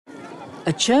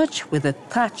A church with a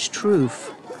thatched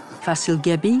roof. Fasil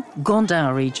Ghebbi,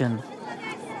 Gondar region.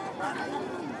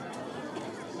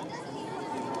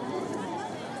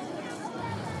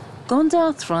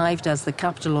 Gondar thrived as the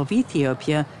capital of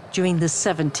Ethiopia during the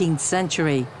 17th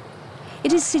century.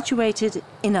 It is situated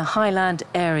in a highland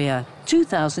area,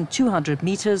 2,200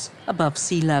 meters above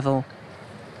sea level.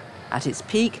 At its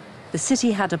peak, the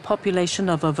city had a population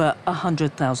of over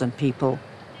 100,000 people.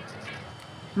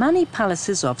 Many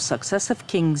palaces of successive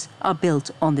kings are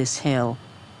built on this hill.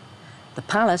 The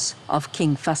palace of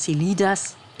King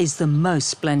Fasilides is the most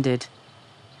splendid.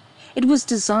 It was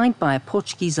designed by a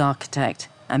Portuguese architect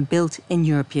and built in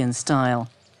European style.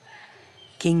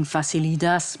 King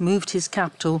Fasilides moved his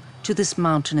capital to this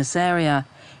mountainous area.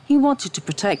 He wanted to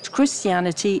protect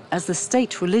Christianity as the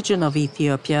state religion of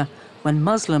Ethiopia when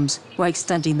Muslims were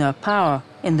extending their power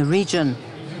in the region.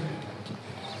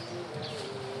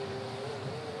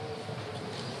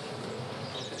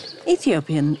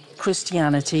 Ethiopian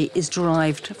Christianity is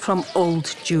derived from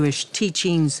old Jewish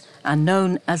teachings and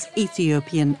known as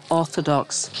Ethiopian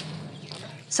Orthodox.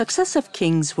 Successive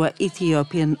kings were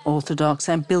Ethiopian Orthodox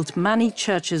and built many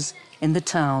churches in the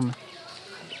town.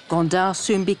 Gondar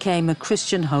soon became a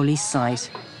Christian holy site.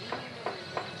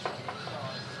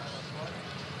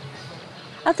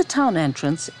 At the town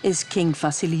entrance is King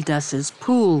Fasilides'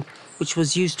 pool, which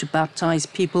was used to baptize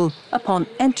people upon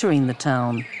entering the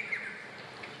town.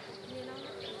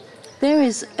 There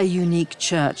is a unique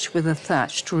church with a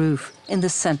thatched roof in the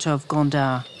center of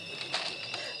Gondar.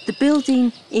 The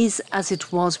building is as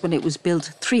it was when it was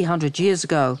built 300 years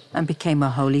ago and became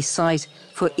a holy site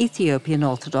for Ethiopian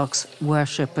Orthodox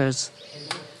worshippers.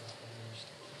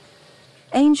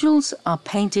 Angels are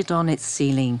painted on its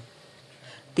ceiling.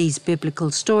 These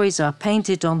biblical stories are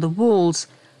painted on the walls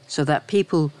so that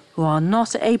people who are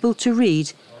not able to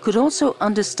read could also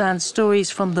understand stories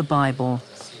from the Bible.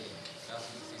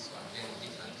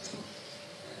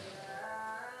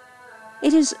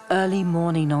 It is early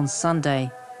morning on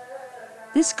Sunday.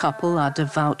 This couple are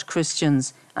devout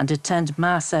Christians and attend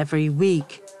Mass every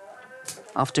week.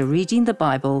 After reading the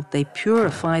Bible, they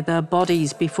purify their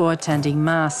bodies before attending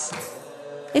Mass.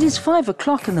 It is 5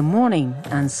 o'clock in the morning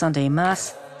and Sunday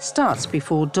Mass starts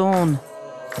before dawn.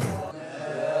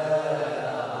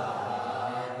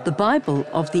 The Bible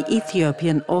of the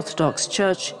Ethiopian Orthodox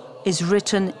Church is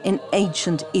written in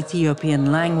ancient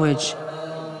Ethiopian language.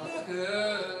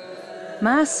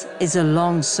 Mass is a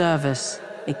long service.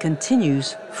 It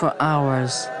continues for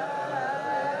hours.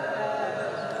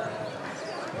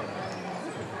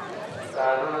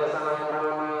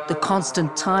 The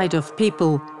constant tide of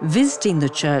people visiting the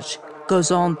church goes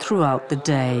on throughout the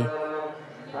day.